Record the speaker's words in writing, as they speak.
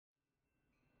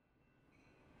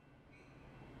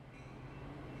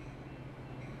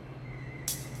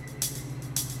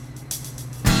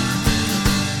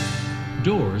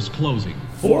doors closing.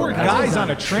 Four Guys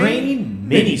on a Train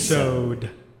minisode.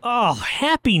 Oh,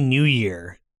 Happy New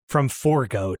Year from Four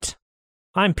Goat.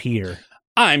 I'm Peter.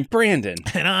 I'm Brandon.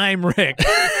 And I'm Rick.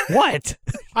 What?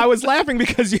 I was laughing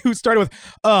because you started with,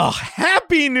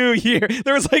 Happy New Year.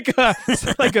 There was like an,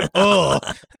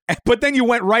 but then you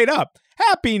went right up.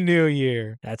 Happy New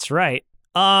Year. That's right.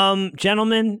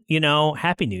 Gentlemen,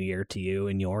 Happy New Year to you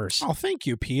and yours. Oh, thank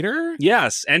you, Peter.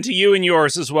 Yes, and to you and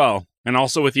yours as well. And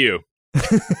also with you.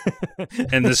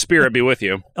 And the spirit be with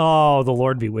you. Oh, the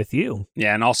Lord be with you.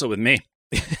 Yeah, and also with me.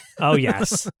 Oh,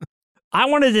 yes. I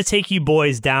wanted to take you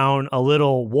boys down a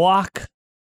little walk,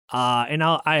 and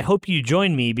I hope you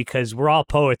join me because we're all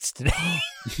poets today.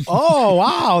 Oh,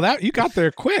 wow. That you got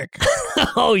there quick.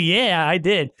 Oh, yeah, I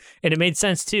did. And it made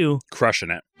sense, too. Crushing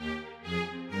it.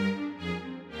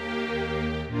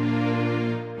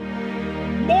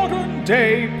 Modern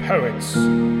day poets.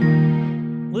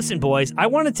 Listen, boys, I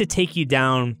wanted to take you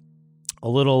down a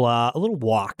little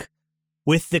walk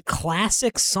with the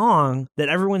classic song that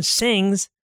everyone sings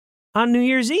on New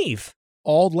Year's Eve.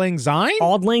 Auld Lang Syne?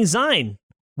 Auld Lang Syne.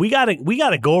 We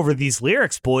gotta go over these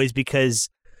lyrics, boys, because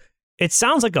it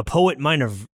sounds like a poet might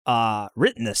have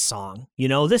written this song.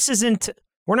 This isn't.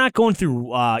 We're not going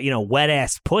through wet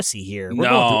ass pussy here. We're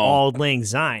going through Auld Lang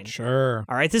Syne. Sure.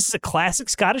 All right, this is a classic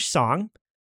Scottish song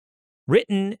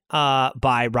written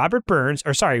by Robert Burns,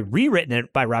 rewritten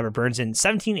by Robert Burns in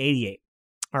 1788.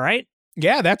 All right?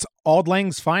 Yeah, that's Auld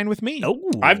Lang's fine with me. Oh.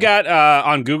 I've got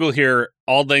on Google here,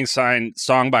 Auld Lang Syne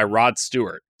song by Rod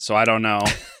Stewart. So I don't know.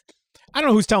 I don't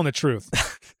know who's telling the truth.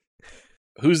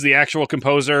 Who's the actual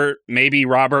composer? Maybe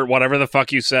Robert, whatever the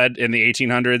fuck you said in the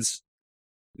 1800s.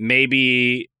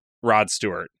 Maybe Rod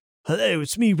Stewart. Hello,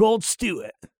 it's me, Rod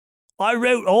Stewart. I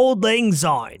wrote Auld Lang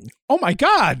Syne. Oh my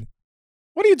God.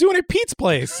 What are you doing at Pete's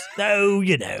place? Oh,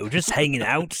 just hanging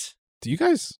out.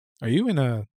 Are you in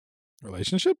a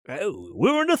relationship? Oh,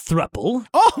 we're in a throuple.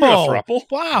 Oh, You're a throuple?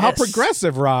 Wow, how Yes.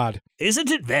 progressive, Rod. Isn't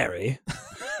it very?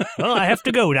 Well, I have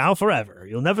to go now forever.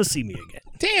 You'll never see me again.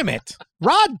 Damn it.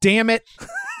 Rod, damn it.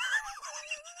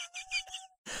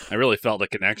 I really felt a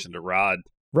connection to Rod.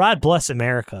 Rod bless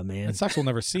America, man. It sucks we'll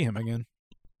never see him again.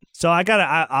 So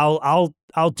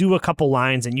I'll do a couple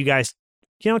lines and you guys,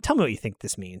 tell me what you think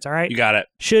this means, all right? You got it.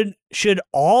 Should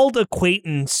auld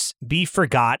acquaintance be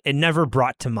forgot and never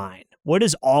brought to mind? What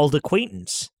is auld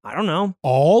acquaintance? I don't know.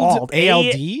 Auld?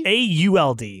 A-L-D?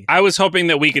 A-U-L-D. I was hoping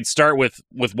that we could start with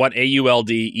what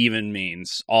A-U-L-D even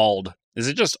means. Auld. Is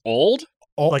it just old?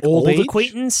 Like old old age?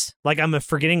 acquaintance? Like I'm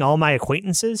forgetting all my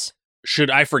acquaintances?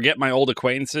 Should I forget my old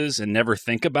acquaintances and never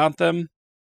think about them?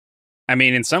 I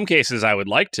mean, in some cases, I would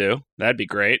like to. That'd be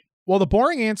great. Well, the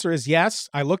boring answer is yes.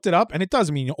 I looked it up, and it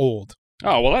does mean old.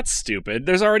 Oh, well, that's stupid.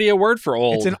 There's already a word for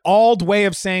old. It's an old way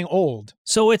of saying old.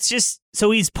 So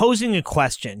he's posing a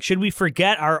question. Should we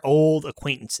forget our old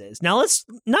acquaintances? Now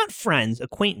not friends,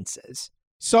 acquaintances.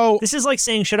 So This is like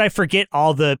saying, should I forget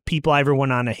all the people I ever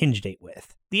went on a hinge date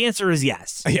with? The answer is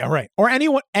yes. yeah, right. Or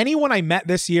anyone I met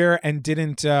this year and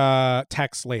didn't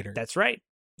text later. That's right.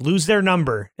 Lose their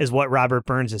number is what Robert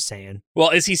Burns is saying. Well,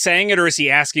 is he saying it or is he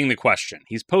asking the question?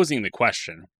 He's posing the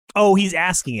question. Oh, he's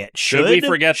asking it. Should we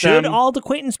forget Should them? all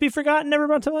acquaintance be forgotten, never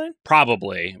brought to mind?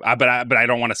 Probably. But I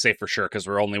don't want to say for sure because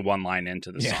we're only one line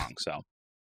into the song. So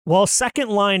Well, second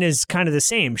line is kind of the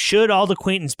same. Should all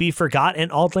acquaintance be forgot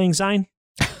and Auld Lang Syne?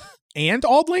 And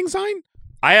Auld Lang Syne?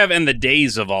 I have in the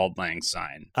days of Auld Lang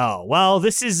Syne. Oh, well,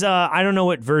 this is I don't know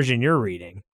what version you're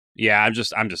reading. Yeah, I'm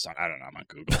just on, I don't know, I'm on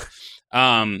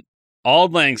Google.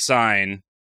 Auld Lang Syne,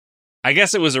 I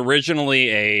guess it was originally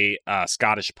a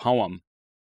Scottish poem.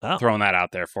 Oh. Throwing that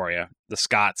out there for you. The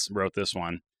Scots wrote this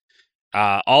one.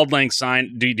 Auld Lang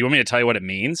Syne, do you want me to tell you what it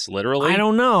means, literally? I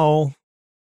don't know.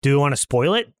 Do you want to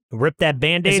spoil it? Rip that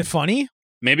Band-Aid? Is it funny?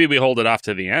 Maybe we hold it off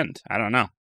to the end. I don't know.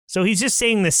 So he's just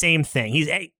saying the same thing.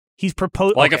 He's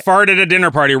proposed Like a fart at a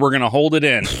dinner party, we're going to hold it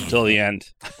in till the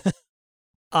end.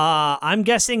 I'm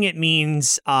guessing it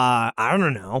means I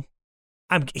don't know.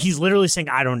 He's literally saying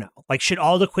I don't know. Like should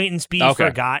all acquaintance be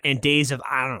forgot in days of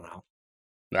I don't know.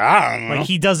 I don't know. Like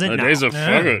he doesn't The know. days of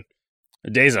fuck it.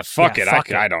 The days of fuck Yeah, it. fuck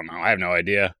it. I don't know. I have no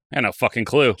idea. I have no fucking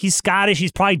clue. He's Scottish.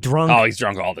 He's probably drunk. Oh, he's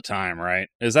drunk all the time, right?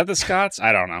 Is that the Scots?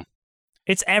 I don't know.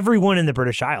 It's everyone in the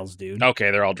British Isles, dude.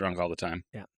 Okay, they're all drunk all the time.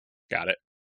 Yeah. Got it.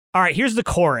 All right, here's the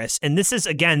chorus. And this is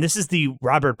the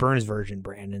Robert Burns version,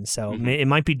 Brandon. So it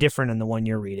might be different than the one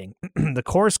you're reading. The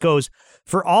chorus goes,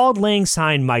 for Auld Lang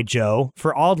Syne, my Joe,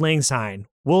 for Auld Lang Syne,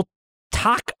 we'll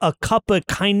talk a cup of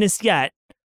kindness yet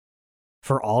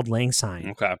for Auld Lang Syne.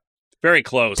 Okay. Very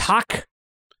close. Talk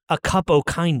a cup o'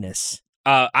 kindness.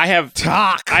 I have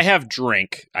Talk. I have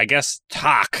drink. I guess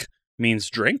talk means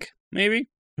drink. maybe.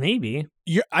 Maybe.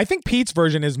 I think Pete's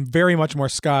version is very much more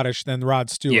Scottish than Rod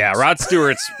Stewart's. Yeah, Rod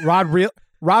Stewart's.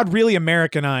 Rod really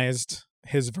Americanized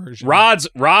his version.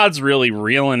 Rod's really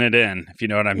reeling it in, if you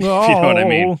know what I mean. If you know what I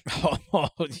mean. Oh,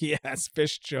 yes,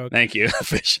 fish joke. Thank you.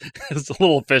 Fish. It's a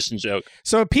little fishing joke.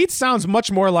 So Pete sounds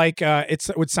much more like it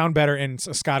would sound better in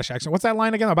a Scottish accent. What's that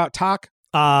line again about talk?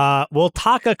 We'll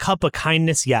talk a cup of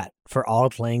kindness yet for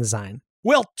Auld Lang Syne.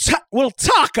 We'll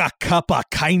talk a cup of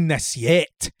kindness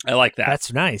yet. I like that.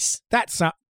 That's nice. That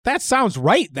sounds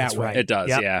right that That's way. right. It does,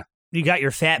 Yep. yeah. You got your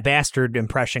fat bastard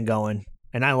impression going,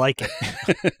 and I like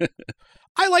it.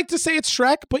 I like to say it's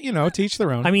Shrek, but to each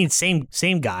their own. I mean, same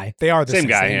guy, They are the Same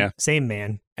guy, yeah. same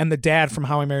man. And the dad from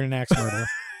How I Married an Axe Murderer.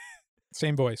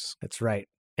 Same voice. That's right.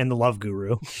 And the love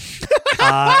guru.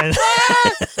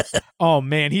 Oh,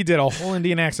 man, he did a whole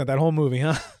Indian accent that whole movie,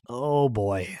 huh? Oh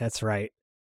boy, that's right.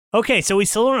 Okay, so we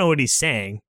still don't know what he's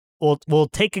saying. We'll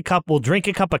drink a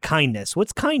cup of kindness.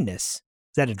 What's kindness?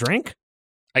 Is that a drink?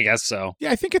 I guess so.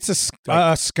 Yeah, I think it's a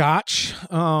Scotch,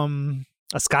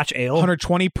 A Scotch ale?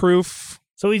 120 proof.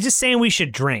 So he's just saying we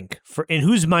should drink. And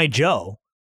who's my Joe?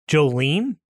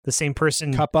 Jolene? The same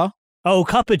person? Cuppa. Oh,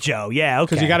 Cup of Joe. Yeah, okay.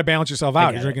 Because you got to balance yourself I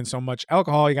out. get You're it. drinking so much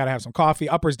alcohol. You got to have some coffee.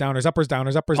 Uppers, downers, uppers,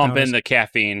 downers, uppers, Pump downers. in the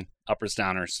caffeine, uppers,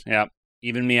 downers. Yep.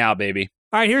 Even me out, baby.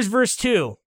 All right, here's verse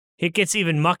 2. It gets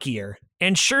even muckier.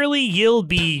 And surely you'll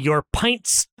be your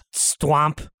pint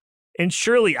stomp, and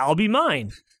surely I'll be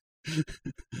mine.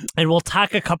 And we'll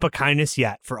talk a cup of kindness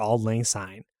yet for Auld Lang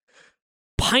Syne.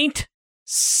 Pint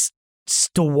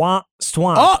swamp.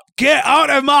 Oh, get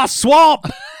out of my swamp.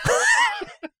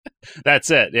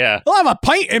 That's it. Yeah. I'll have a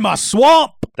pint in my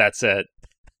swamp. That's it.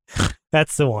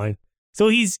 That's the one. So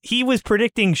he was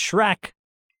predicting Shrek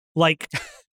like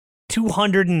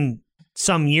 200 and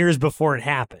some years before it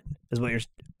happened. Is what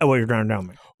you're trying to tell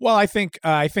me. Well, I think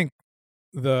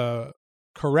the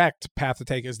correct path to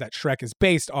take is that Shrek is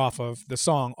based off of the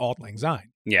song Auld Lang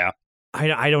Syne. Yeah.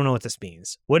 I don't know what this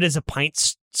means. What is a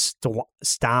pint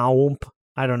stomp?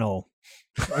 I don't know.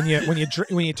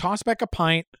 When you toss back a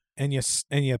pint and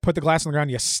you put the glass on the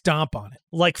ground, you stomp on it.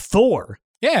 Like Thor.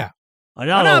 Yeah,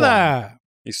 Another.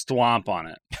 You swamp on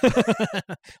it.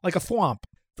 like a thwomp.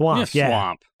 Thwomp.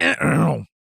 Yeah. Swamp.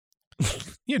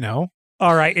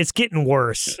 All right, it's getting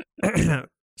worse.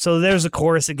 So there's a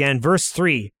chorus again. Verse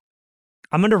 3.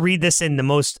 I'm going to read this in the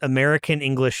most American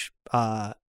English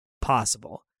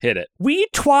possible. Hit it. We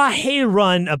twa hae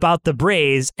run about the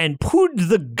braes and pooed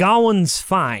the gowans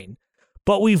fine,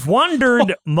 but we've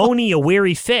wandered mony a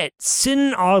weary fit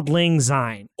sin Auld Lang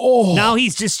Syne. Oh, Now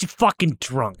he's just fucking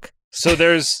drunk. So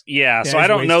there's, yeah. So he's I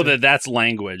don't know wasted. that that's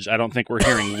language. I don't think we're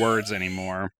hearing words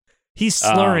anymore. He's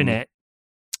slurring Um, it.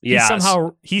 Yeah.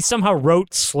 He somehow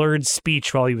wrote slurred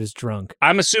speech while he was drunk.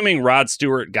 I'm assuming Rod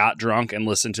Stewart got drunk and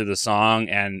listened to the song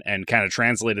and kind of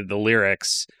translated the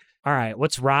lyrics. All right,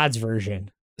 what's Rod's version?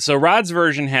 So Rod's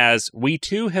version has, "We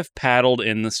too have paddled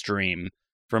in the stream,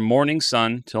 from morning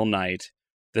sun till night.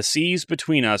 The seas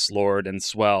between us, Lord, and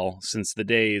swell, since the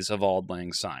days of Auld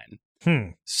Lang Syne."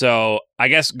 So I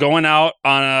guess going out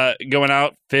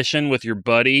fishing with your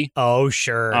buddy. Oh,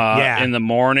 sure. Yeah. In the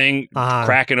morning, Uh-huh.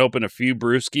 cracking open a few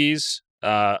brewskis.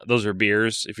 Those are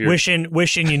beers. If you're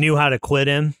Wishing you knew how to quit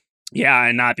him. Yeah,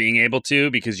 and not being able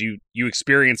to because you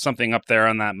experience something up there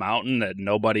on that mountain that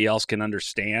nobody else can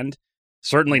understand.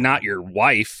 Certainly not your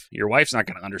wife. Your wife's not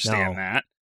going to understand No. that.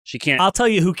 She can't. I'll tell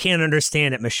you who can't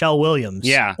understand it: Michelle Williams.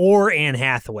 Yeah. Or Anne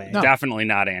Hathaway. No. Definitely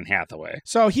not Anne Hathaway.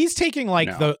 so he's taking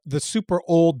like No. the super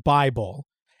old Bible,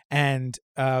 and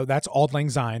that's Auld Lang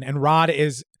Syne, and Rod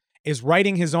is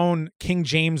writing his own King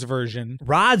James version.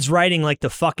 Rod's writing like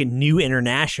the fucking new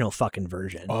international fucking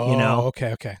version. Oh, You know,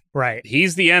 okay. right?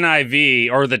 He's the NIV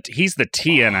or he's the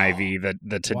TNIV,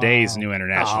 the today's Wow. new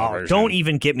international Oh, version. don't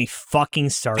even get me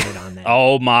fucking started on that.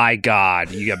 Oh my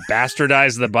God! You got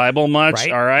bastardized the Bible much?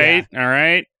 Right? All right, all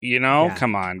right. Yeah.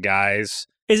 Come on, guys.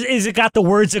 Is it got the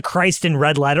words of Christ in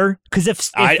red letter? Because if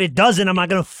it doesn't, I'm not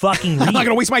gonna fucking read. I'm not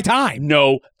going to waste my time.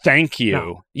 No, thank you.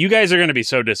 No. You guys are going to be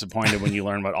so disappointed when you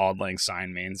learn what Auld Lang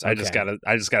Syne means. I just Okay.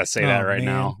 gotta say that Oh, right man.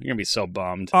 now. You're gonna be so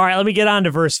bummed. All right, let me get on to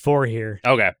verse 4 here.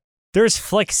 Okay.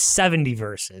 There's like 70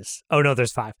 verses. Oh no,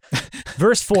 there's 5.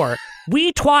 Verse 4.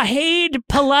 We twa haed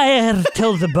palair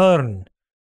till the burn,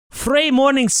 frae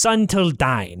morning sun till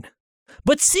dine.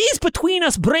 But seas between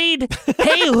us braid,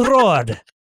 hey roared,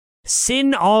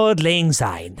 sin Auld Lang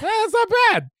Syne. That's not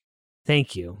bad.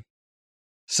 Thank you.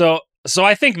 So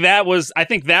I think that was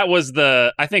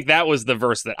the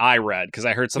verse that I read because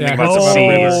I heard something Yeah, about it's the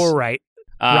about a seas. Oh, right.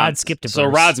 Rod skipped a So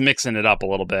verse. Rod's mixing it up a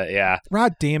little bit. Yeah.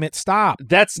 Rod, damn it, stop.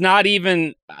 That's not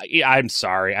even. I'm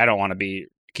sorry. I don't want to be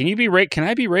Can I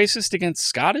be racist against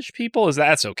Scottish people?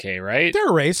 That's okay, right? They're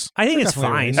a race. I think They're it's definitely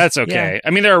a fine. race. That's okay. I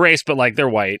mean, they're a race, but like they're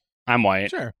white. I'm white.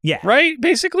 Sure. Yeah. Right?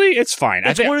 Basically, it's fine.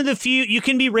 It's one of the few you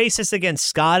can be racist against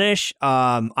Scottish,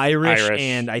 Irish,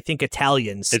 and I think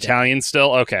Italians. Still. Italian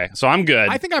still? Okay. So I'm good.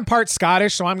 I think I'm part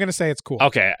Scottish, so I'm going to say it's cool.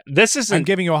 Okay. This I'm isn't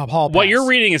giving you a hall pass. what you're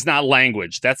reading is not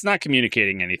language. That's not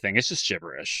communicating anything. It's just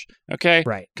gibberish. Okay?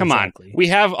 Right. Come exactly. on. We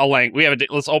have a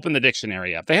let's open the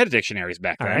dictionary up. They had dictionaries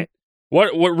back All then. right.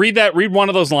 What read one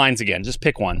of those lines again. Just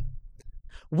pick one.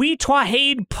 We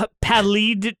twahade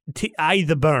palid I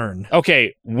the burn.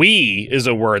 Okay, we is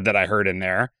a word that I heard in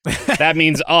there. That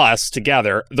means us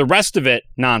together. The rest of it,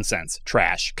 nonsense,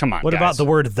 trash. Come on, What guys. about the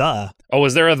word the? Oh,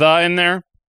 is there a the in there?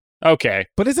 Okay.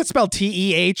 But is it spelled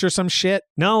TEH or some shit?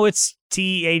 No, it's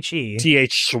THE.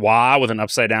 TH schwa with an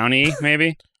upside down E,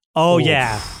 maybe? Oh, Ooh.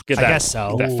 yeah. Get I that, guess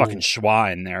so. Get that fucking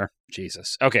schwa in there.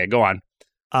 Jesus. Okay, go on.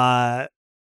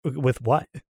 With what?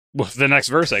 Well, the next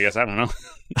verse, I guess. I don't know.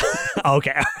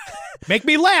 Okay. Make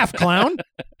me laugh, clown.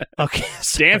 Okay.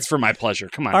 sorry. Dance for my pleasure.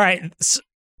 Come on. All right. So,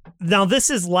 now this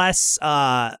is less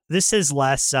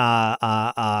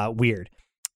weird.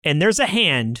 And there's a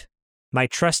hand, my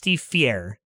trusty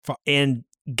fear, and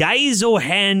guys o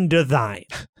hand o thine.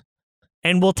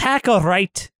 And we'll tack a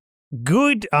right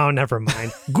good never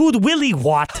mind. Good Willie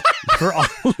Watt for all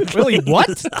Willie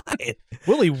what? thine.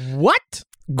 Willie what?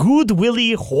 Good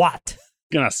Willie Watt.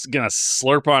 Gonna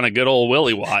slurp on a good old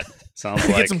Willy Watt. Sounds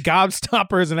like. Get some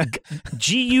gobstoppers and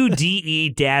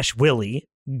GUDE-Willie.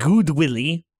 Good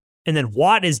Willie. And then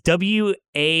Watt is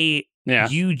WAUGHT.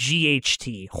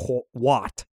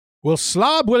 Watt. we'll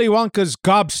slob Willy Wonka's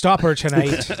gobstopper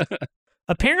tonight.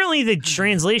 Apparently, the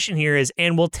translation here is,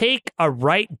 and we'll take a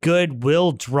right good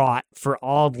will draught for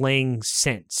auld lang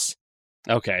since.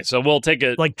 Okay, so we'll take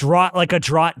a Like a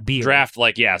draught beer. draft,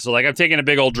 so I'm taking a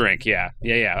big old drink. Yeah.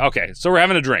 Okay, so we're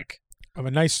having a drink. Of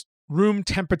a nice room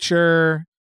temperature,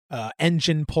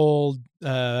 engine pulled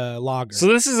lager. So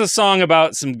this is a song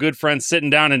about some good friends sitting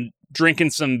down and drinking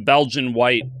some Belgian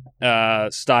white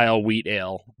style wheat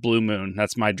ale, Blue Moon.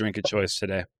 That's my drink of choice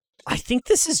today. I think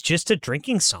this is just a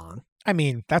drinking song. I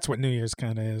mean, that's what New Year's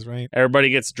kind of is, right?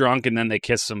 Everybody gets drunk and then they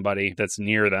kiss somebody that's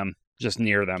near them, just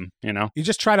near them, you know? You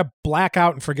just try to black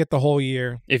out and forget the whole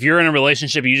year. If you're in a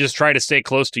relationship, you just try to stay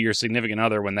close to your significant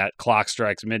other when that clock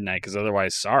strikes midnight, because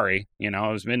otherwise, sorry, it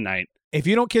was midnight. If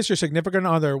you don't kiss your significant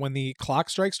other when the clock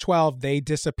strikes 12, they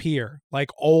disappear like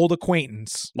old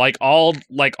acquaintance. Like all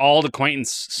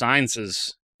acquaintance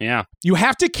sciences. Yeah. You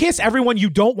have to kiss everyone you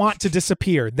don't want to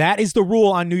disappear. That is the rule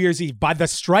on New Year's Eve by the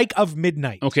strike of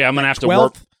midnight. Okay, I'm going to have to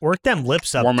 12th. Work them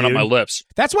lips up, warming dude. up my lips.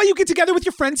 That's why you get together with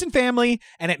your friends and family,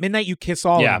 and at midnight you kiss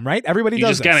all of them, right? Everybody You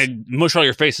does just this. kind of mush all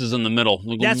your faces in the middle.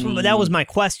 That was my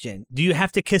question. Do you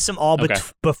have to kiss them all Okay.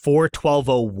 before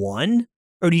 12:01?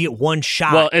 Or do you get one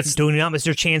shot? Well, it's- do not miss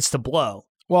your chance to blow.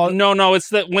 Well, No, it's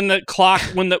that when the clock,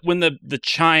 when the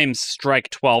chimes strike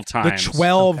 12 the times.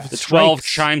 12 Okay. The 12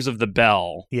 strikes. chimes of the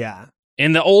bell. Yeah.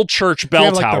 In the old church bell You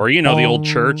have, like, tower, the the old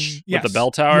bong. church Yes. with the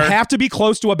bell tower. You have to be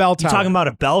close to a bell You tower. talking about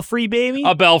a belfry, baby?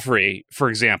 A belfry, for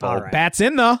example. All right. Bats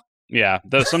in the. Yeah,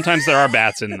 sometimes there are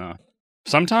bats in the.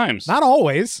 Sometimes. Not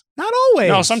always. Not always.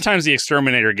 No, sometimes the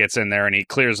exterminator gets in there and he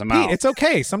clears them Pete, out. it's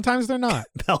okay. Sometimes they're not.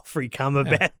 Belfry, comma,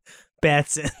 Yeah.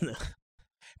 bats in the...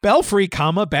 Belfry,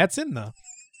 comma, bats in the.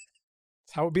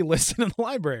 That's how it would be listed in the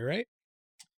library, right?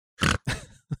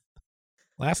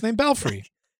 Last name Belfry.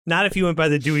 Not if you went by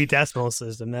the Dewey Decimal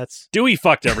System. That's... Dewey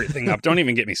fucked everything up. Don't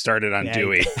even get me started on Yeah,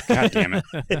 Dewey. God damn it.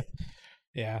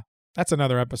 Yeah, that's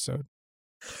another episode.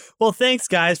 Well, thanks,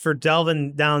 guys, for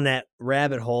delving down that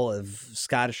rabbit hole of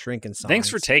Scottish drinking songs. Thanks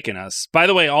for taking us. By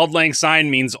the way, Auld Lang Syne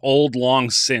means old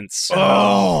long since.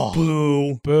 Oh,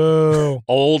 Boo. boo!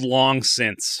 Old long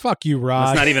since. Fuck you, Rod.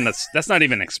 That's not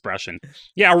even an expression.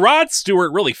 Yeah, Rod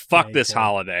Stewart really fucked Yeah, this he did.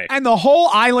 holiday. And the whole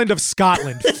island of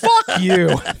Scotland. Fuck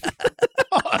you.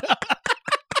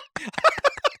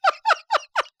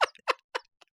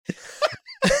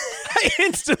 I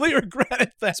instantly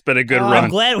regretted that. It's been a good I'm run.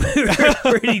 glad we were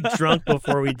pretty drunk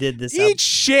before we did this. Eat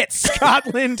shit,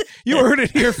 Scotland. You heard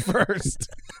it here first.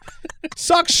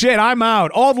 Suck shit. I'm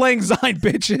out. Auld Lang Syne,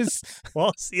 bitches.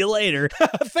 Well, see you later.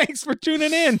 Thanks for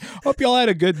tuning in. Hope y'all had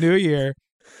a good New Year.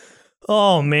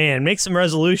 Oh, man. Make some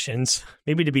resolutions.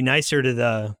 Maybe to be nicer to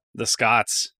the... The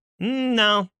Scots.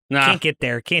 No. Nah. Can't get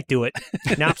there. Can't do it.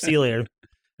 Nope. See you later.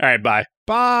 All right, bye.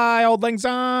 Bye, Auld Lang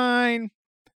Syne.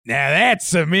 Now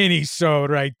that's a mini-sode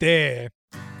right there.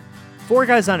 Four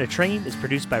Guys on a Train is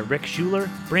produced by Rick Schuler,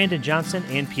 Brandon Johnson,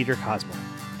 and Peter Cosmo.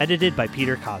 Edited by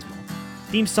Peter Cosmo.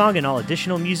 Theme song and all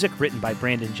additional music written by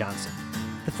Brandon Johnson.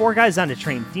 The The Four Guys on a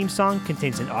Train theme song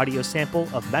contains an audio sample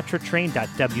of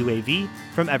metrotrain.wav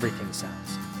from Everything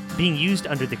Sounds, being used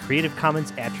under the Creative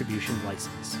Commons Attribution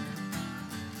License.